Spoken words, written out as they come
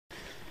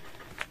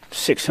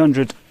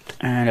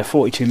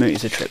642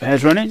 metres of trip.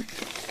 Hair's running.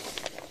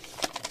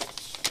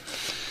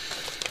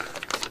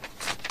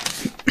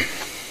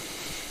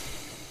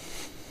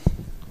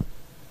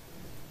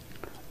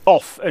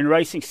 Off and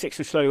racing, 6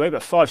 was slowly away,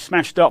 but 5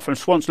 smashed start from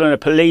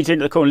Swansalona. Leads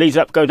into the corner, leads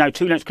up, goes now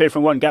 2 lengths clear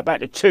from 1, gap back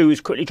to 2, is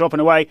quickly dropping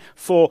away.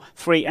 4,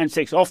 3 and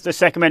 6 off the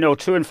second men, or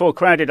 2 and 4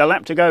 crowded, a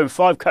lap to go, and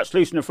 5 cuts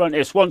loose in the front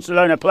here.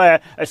 Swansalona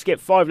Playa, a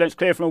skip 5 lengths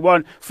clear from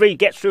 1, 3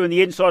 gets through on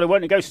the inside, and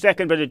 1 to go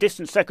second, but a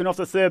distant second off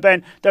the third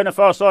bend, down the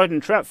far side,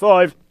 and trap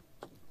 5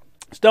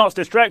 starts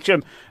to stretch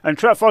him, and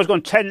trap 5's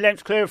gone 10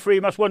 lengths clear of 3.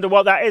 You must wonder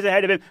what that is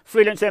ahead of him.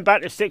 3 lengths then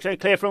back to 6, 8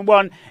 clear from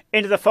 1,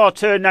 into the far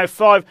turn now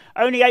 5,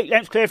 only 8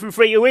 lengths clear from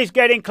 3, who is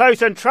getting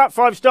close, and trap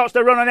 5 starts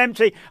to run on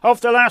empty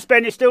off the last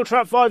bend. It's still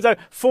trap 5 though,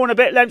 4 and a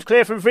bit lengths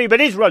clear from 3, but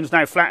his run's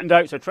now flattened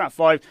out, so trap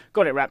 5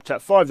 got it wrapped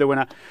up. 5 the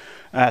winner,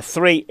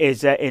 3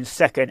 is in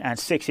second, and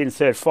 6 in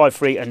third. 5,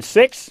 3 and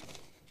 6.